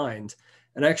they're aligned.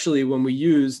 And actually, when we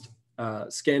used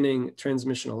scanning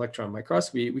transmission electron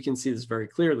microscopy, we can see this very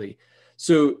clearly.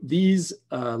 So these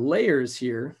layers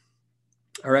here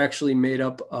are actually made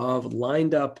up of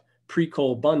lined up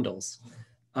precol bundles,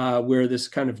 where this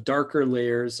kind of darker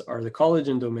layers are the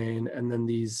collagen domain, and then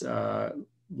these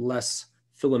less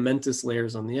filamentous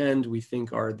layers on the end we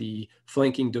think are the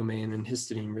flanking domain and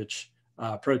histidine-rich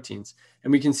proteins.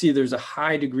 And we can see there's a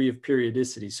high degree of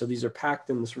periodicity. So these are packed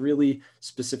in this really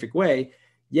specific way,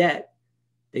 yet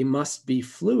they must be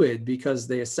fluid because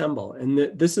they assemble. And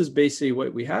this is basically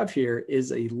what we have here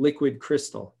is a liquid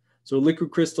crystal. So a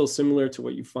liquid crystal similar to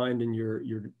what you find in your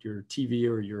TV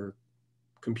or your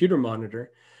computer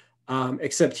monitor,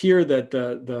 except here that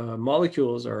the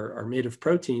molecules are made of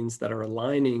proteins that are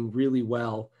aligning really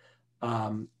well.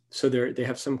 So they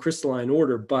have some crystalline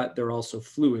order, but they're also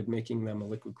fluid, making them a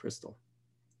liquid crystal.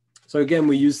 So again,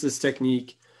 we use this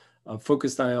technique of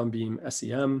focused ion beam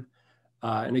SEM.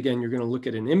 and again, you're going to look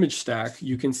at an image stack,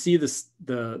 you can see this,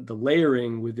 the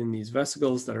layering within these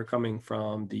vesicles that are coming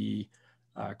from the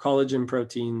collagen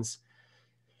proteins.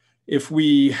 If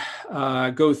we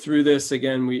go through this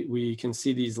again, we can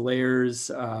see these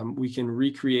layers. We can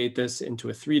recreate this into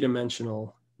a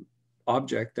three-dimensional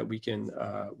object that we can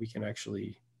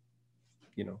actually,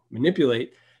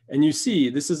 manipulate. And you see,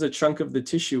 this is a chunk of the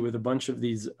tissue with a bunch of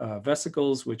these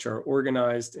vesicles, which are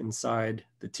organized inside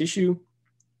the tissue.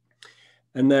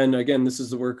 And then again, this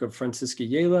is the work of Franziska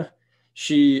Jelle.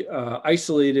 She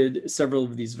isolated several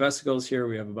of these vesicles here.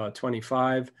 We have about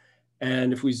 25.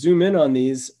 And if we zoom in on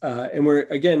these, and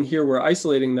we're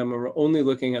isolating them, and we're only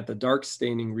looking at the dark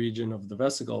staining region of the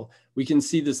vesicle, we can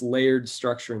see this layered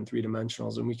structure in three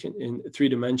dimensions, and we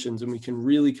can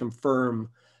really confirm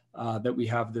that we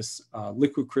have this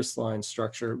liquid crystalline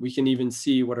structure. We can even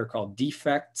see what are called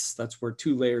defects. That's where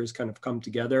two layers kind of come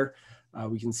together.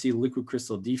 We can see liquid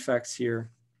crystal defects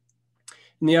here.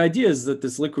 And the idea is that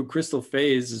this liquid crystal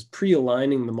phase is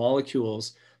pre-aligning the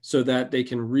molecules so that they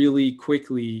can really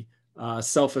quickly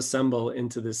self-assemble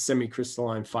into the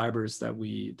semi-crystalline fibers that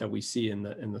we see in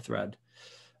the thread.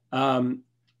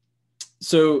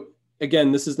 So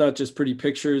again, this is not just pretty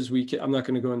pictures. I'm not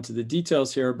going to go into the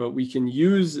details here, but we can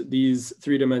use these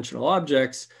three-dimensional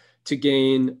objects to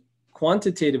gain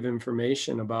quantitative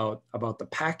information about the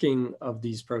packing of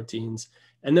these proteins.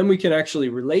 And then we can actually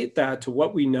relate that to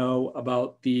what we know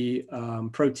about the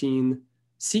protein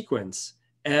sequence.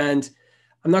 And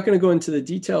I'm not going to go into the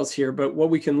details here, but what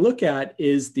we can look at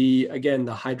is the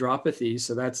hydropathy.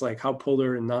 So that's like how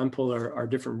polar and non-polar are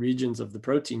different regions of the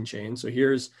protein chain. So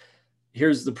here's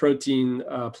the protein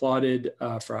plotted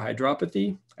for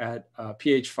hydropathy at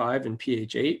pH 5 and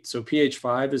pH 8. So pH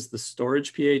 5 is the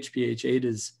storage pH, pH 8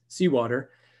 is seawater.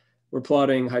 We're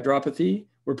plotting hydropathy.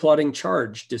 We're plotting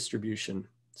charge distribution.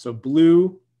 So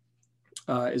blue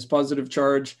is positive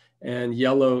charge and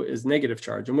yellow is negative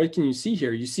charge. And what can you see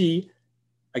here? You see,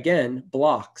 again,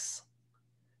 blocks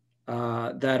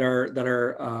that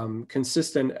are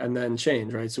consistent and then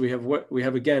change, right? So we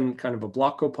have again kind of a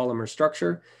block copolymer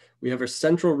structure. We have a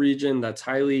central region that's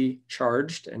highly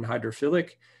charged and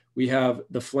hydrophilic. We have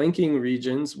the flanking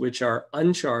regions, which are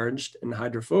uncharged and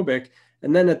hydrophobic.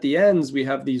 And then at the ends, we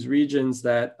have these regions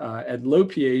that at low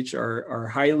pH are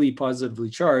highly positively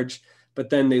charged, but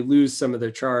then they lose some of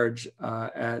their charge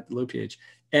at low pH.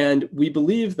 And we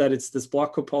believe that it's this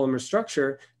block copolymer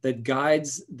structure that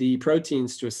guides the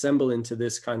proteins to assemble into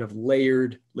this kind of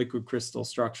layered liquid crystal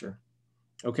structure,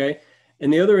 okay?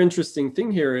 And the other interesting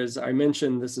thing here is I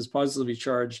mentioned this is positively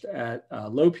charged at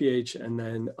low pH and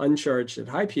then uncharged at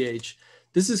high pH.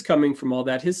 This is coming from all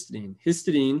that histidine.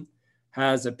 Histidine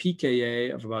has a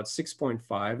pKa of about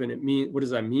 6.5, and what does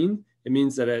that mean? It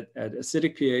means that at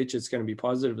acidic pH, it's going to be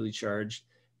positively charged.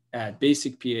 At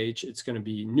basic pH, it's going to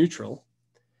be neutral.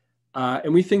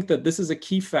 And we think that this is a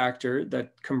key factor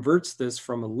that converts this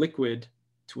from a liquid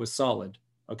to a solid,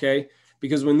 okay?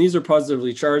 Because when these are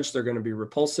positively charged, they're going to be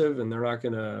repulsive and they're not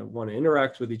going to want to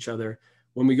interact with each other.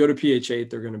 When we go to pH 8,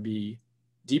 they're going to be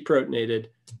deprotonated.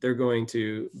 They're going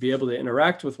to be able to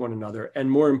interact with one another. And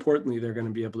more importantly, they're going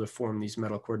to be able to form these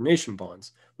metal coordination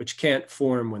bonds, which can't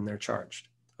form when they're charged.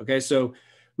 Okay, so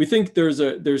we think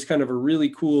there's kind of a really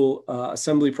cool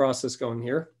assembly process going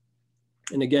here.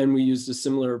 And again, we used a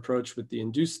similar approach with the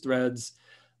induced threads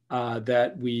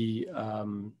that we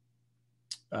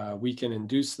can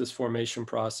induce this formation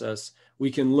process.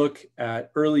 We can look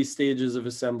at early stages of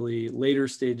assembly, later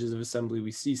stages of assembly.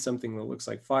 We see something that looks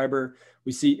like fiber.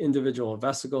 We see individual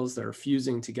vesicles that are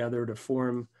fusing together to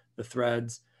form the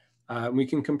threads. We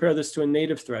can compare this to a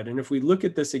native thread. And if we look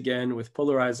at this again with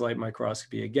polarized light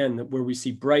microscopy, again, where we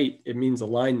see bright, it means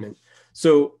alignment.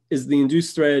 So is the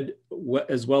induced thread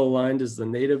as well aligned as the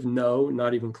native? No,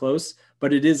 not even close,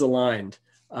 but it is aligned.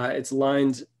 It's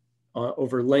aligned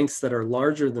over lengths that are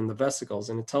larger than the vesicles.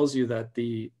 And it tells you that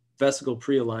the vesicle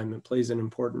pre-alignment plays an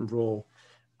important role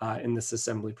in this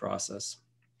assembly process.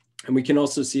 And we can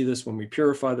also see this when we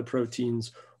purify the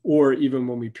proteins, or even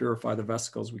when we purify the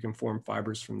vesicles, we can form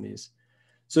fibers from these.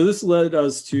 So this led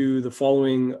us to the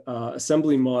following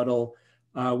assembly model,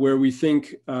 where we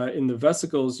think in the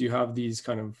vesicles, you have these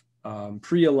kind of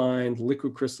pre-aligned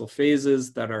liquid crystal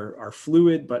phases that are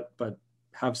fluid, but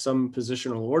have some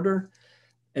positional order.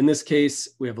 In this case,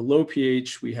 we have a low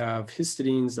pH, we have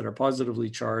histidines that are positively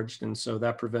charged, and so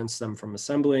that prevents them from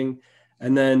assembling.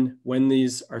 And then when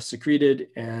these are secreted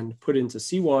and put into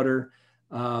seawater,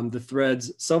 the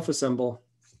threads self-assemble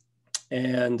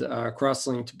and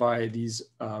cross-linked by these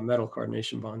metal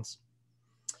coordination bonds.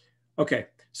 Okay,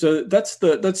 So that's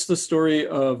the story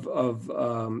of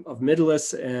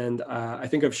Middleus, and I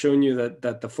think I've shown you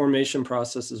that the formation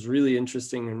process is really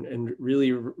interesting and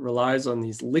really relies on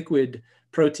these liquid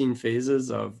protein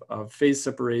phases of phase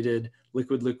separated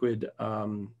liquid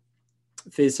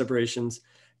phase separations,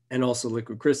 and also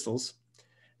liquid crystals.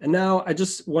 And now I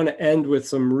just want to end with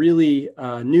some really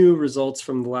new results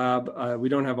from the lab. We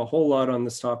don't have a whole lot on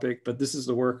this topic, but this is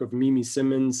the work of Mimi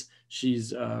Simmons.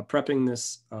 She's prepping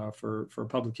this for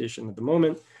publication at the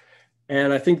moment.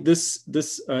 And I think this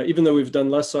even though we've done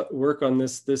less work on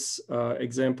this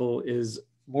example is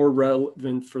more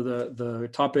relevant for the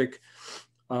topic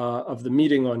of the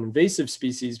meeting on invasive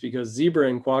species, because zebra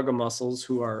and quagga mussels,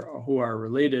 who are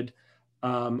related,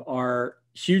 are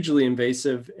hugely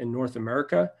invasive in North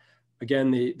America.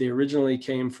 Again, they originally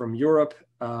came from Europe,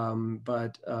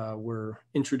 but were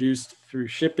introduced through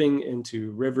shipping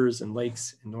into rivers and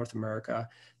lakes in North America.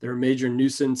 They're a major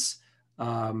nuisance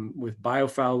with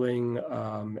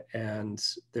biofouling, and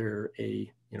they're a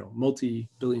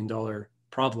multi-billion-dollar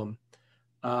problem.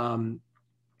 And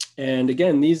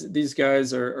again, these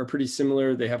guys are pretty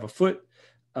similar. They have a foot.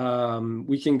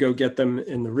 We can go get them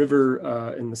in the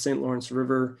river, in the St. Lawrence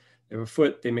River. They have a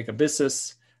foot, they make a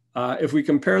byssus. If we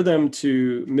compare them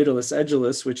to Middleus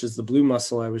edulis, which is the blue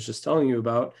mussel I was just telling you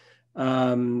about,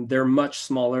 they're much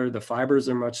smaller, the fibers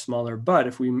are much smaller, but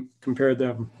if we compare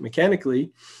them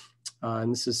mechanically,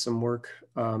 and this is some work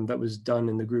that was done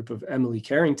in the group of Emily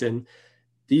Harrington,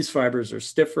 these fibers are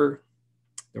stiffer,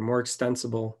 they're more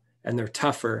extensible, and they're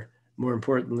tougher, more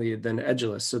importantly, than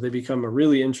edulis. So they become a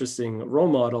really interesting role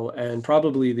model, and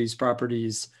probably these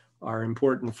properties are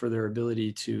important for their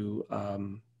ability to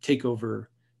take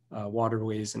over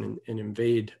waterways and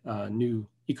invade new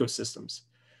ecosystems.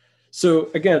 So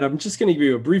again, I'm just going to give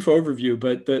you a brief overview,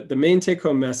 but the main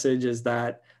take-home message is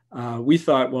that we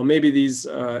thought, well, maybe these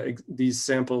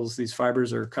samples, these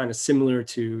fibers are kind of similar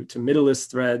to Middleus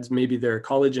threads. Maybe they're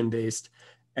collagen-based,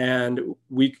 and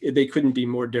they couldn't be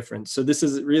more different. So this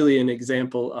is really an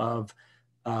example of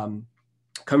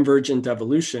convergent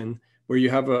evolution, where you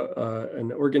have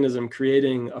an organism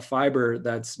creating a fiber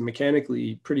that's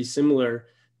mechanically pretty similar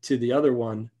to the other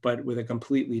one, but with a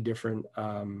completely different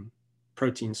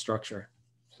protein structure.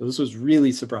 So this was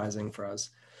really surprising for us.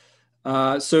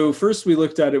 So first we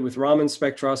looked at it with Raman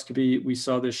spectroscopy. We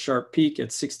saw this sharp peak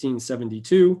at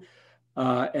 1672.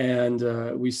 And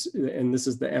this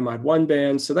is the amide 1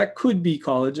 band, so that could be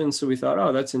collagen. So we thought,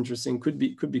 oh, that's interesting, could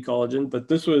be collagen. But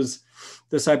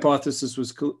this hypothesis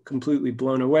was completely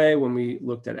blown away when we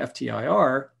looked at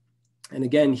FTIR. And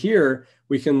again, here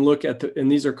we can look at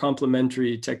and these are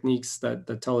complementary techniques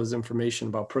that tell us information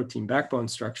about protein backbone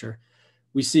structure.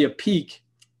 We see a peak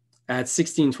at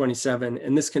 1627,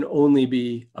 and this can only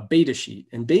be a beta sheet.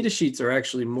 And beta sheets are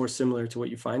actually more similar to what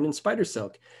you find in spider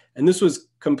silk. And this was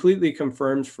completely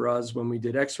confirmed for us when we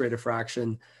did X-ray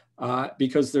diffraction,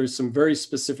 because there's some very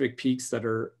specific peaks that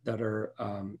are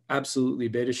absolutely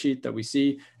beta sheet that we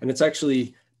see. And it's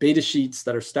actually beta sheets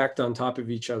that are stacked on top of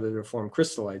each other to form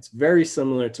crystallites, very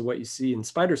similar to what you see in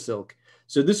spider silk.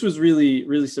 So this was really,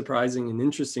 really surprising and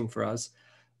interesting for us.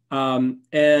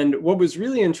 And what was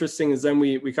really interesting is then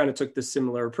we kind of took this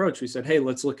similar approach. We said, hey,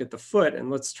 let's look at the foot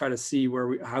and let's try to see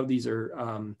how these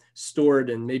are stored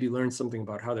and maybe learn something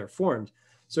about how they're formed.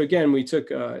 So again, we took,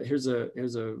 here's a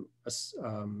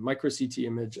micro CT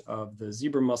image of the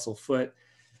zebra mussel foot.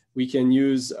 We can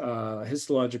use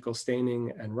histological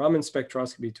staining and Raman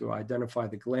spectroscopy to identify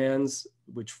the glands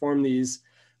which form these.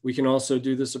 We can also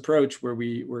do this approach where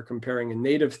we're comparing a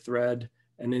native thread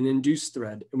and an induced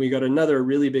thread. And we got another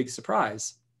really big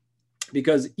surprise,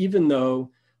 because even though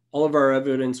all of our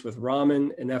evidence with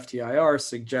Raman and FTIR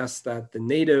suggests that the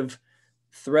native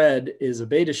thread is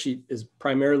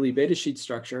primarily beta sheet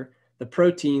structure, the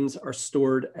proteins are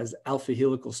stored as alpha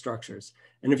helical structures.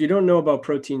 And if you don't know about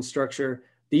protein structure,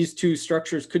 these two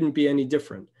structures couldn't be any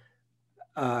different.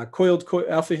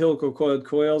 Alpha helical coiled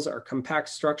coils are compact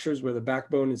structures where the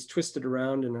backbone is twisted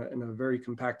around in a very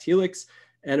compact helix.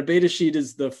 And a beta sheet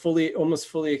is the almost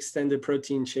fully extended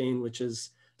protein chain, which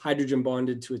is hydrogen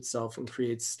bonded to itself and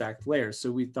creates stacked layers.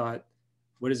 So we thought,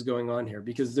 what is going on here?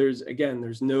 Because there's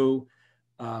no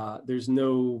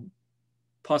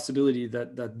possibility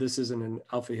that this isn't an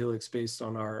alpha helix based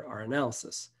on our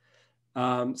analysis.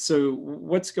 So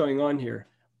what's going on here?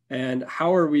 And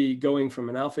how are we going from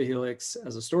an alpha helix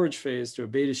as a storage phase to a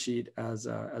beta sheet as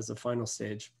a final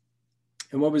stage?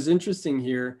 And what was interesting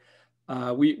here,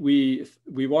 we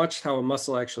watched how a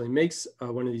mussel actually makes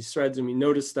one of these threads, and we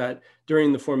noticed that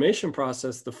during the formation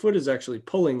process, the foot is actually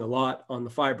pulling a lot on the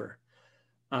fiber.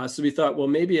 So we thought, well,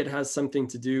 maybe it has something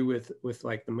to do with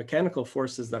like the mechanical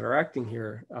forces that are acting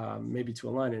here, maybe to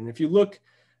align it. And if you look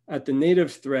at the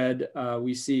native thread,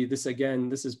 we see this again,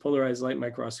 this is polarized light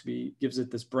microscopy, gives it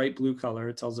this bright blue color.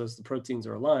 It tells us the proteins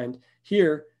are aligned.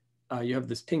 Here, you have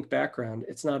this pink background.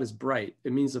 It's not as bright.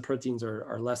 It means the proteins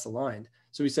are less aligned.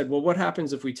 So we said, well, what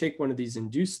happens if we take one of these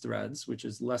induced threads, which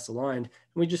is less aligned,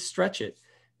 and we just stretch it?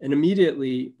 And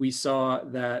immediately we saw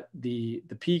that the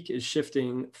peak is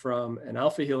shifting from an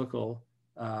alpha helical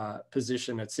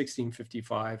position at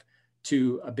 1655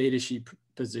 to a beta sheet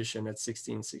position at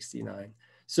 1669.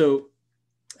 So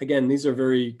again, these are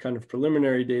very kind of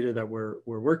preliminary data that we're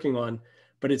working on,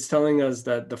 but it's telling us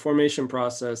that the formation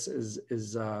process is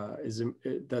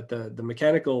that the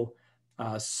mechanical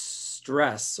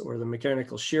stress or the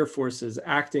mechanical shear forces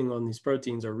acting on these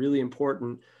proteins are really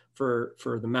important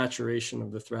for the maturation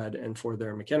of the thread and for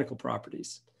their mechanical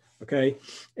properties. Okay,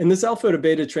 and this alpha to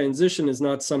beta transition is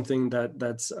not something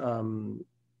that's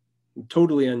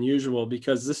totally unusual,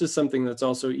 because this is something that's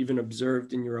also even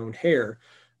observed in your own hair.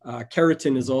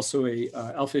 Keratin is also a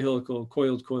alpha helical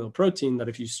coiled coil protein that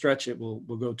if you stretch it will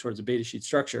go towards a beta sheet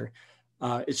structure.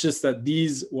 It's just that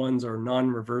these ones are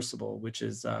non-reversible, which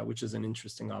is an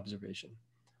interesting observation.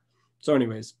 So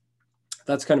anyways,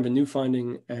 that's kind of a new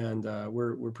finding, and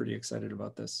we're pretty excited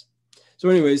about this. So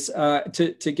anyways,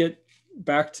 to get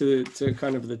back to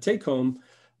kind of the take home,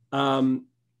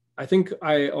 I think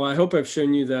I hope I've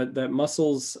shown you that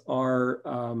mussels are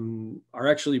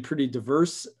actually pretty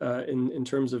diverse in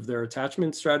terms of their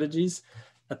attachment strategies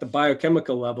at the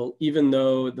biochemical level, even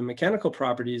though the mechanical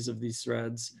properties of these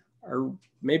threads are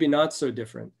maybe not so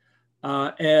different.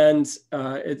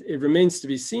 It remains to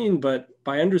be seen, but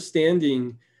by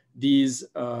understanding these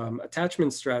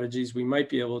attachment strategies, we might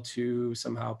be able to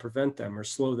somehow prevent them or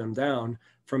slow them down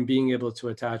from being able to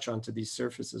attach onto these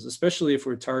surfaces, especially if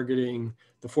we're targeting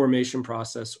the formation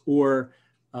process or,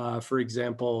 for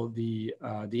example, the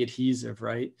adhesive,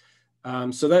 right?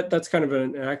 So that's kind of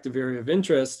an active area of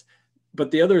interest. But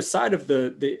the other side of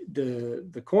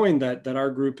the coin that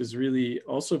our group is really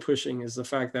also pushing is the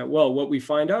fact that, well, what we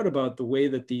find out about the way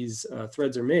that these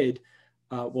threads are made,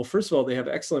 well, first of all, they have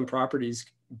excellent properties,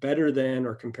 better than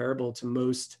or comparable to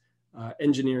most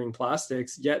engineering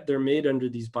plastics, yet they're made under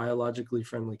these biologically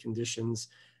friendly conditions,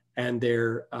 and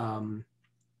they're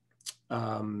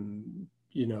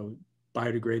you know,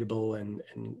 biodegradable and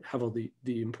have all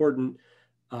the important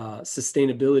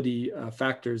sustainability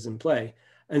factors in play.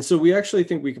 And so we actually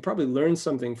think we could probably learn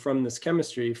something from this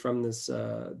chemistry, from this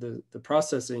the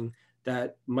processing,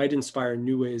 that might inspire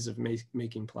new ways of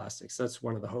making plastics. That's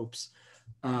one of the hopes.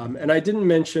 And I didn't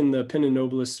mention the Pinna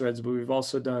nobilis threads, but we've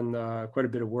also done quite a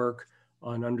bit of work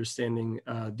on understanding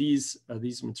these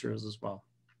materials as well.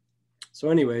 So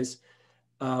anyways,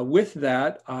 with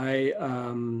that,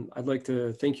 I'd like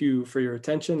to thank you for your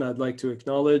attention. I'd like to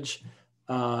acknowledge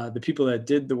the people that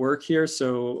did the work here.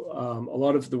 So a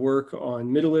lot of the work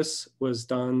on Middleis was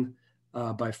done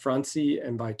by Francie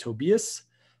and by Tobias.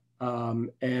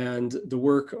 And the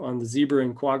work on the zebra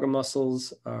and quagga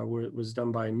mussels was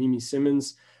done by Mimi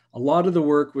Simmons. A lot of the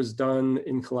work was done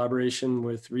in collaboration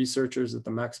with researchers at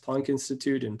the Max Planck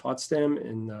Institute in Potsdam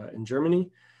in Germany,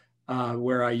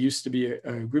 where I used to be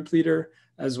a group leader,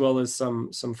 as well as some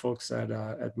folks at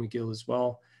McGill as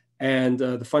well. And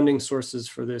the funding sources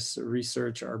for this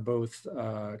research are both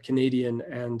Canadian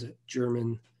and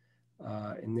German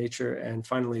in nature. And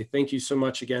finally, thank you so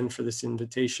much again for this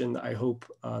invitation. I hope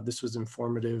this was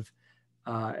informative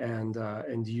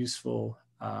and useful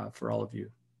for all of you.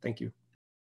 Thank you.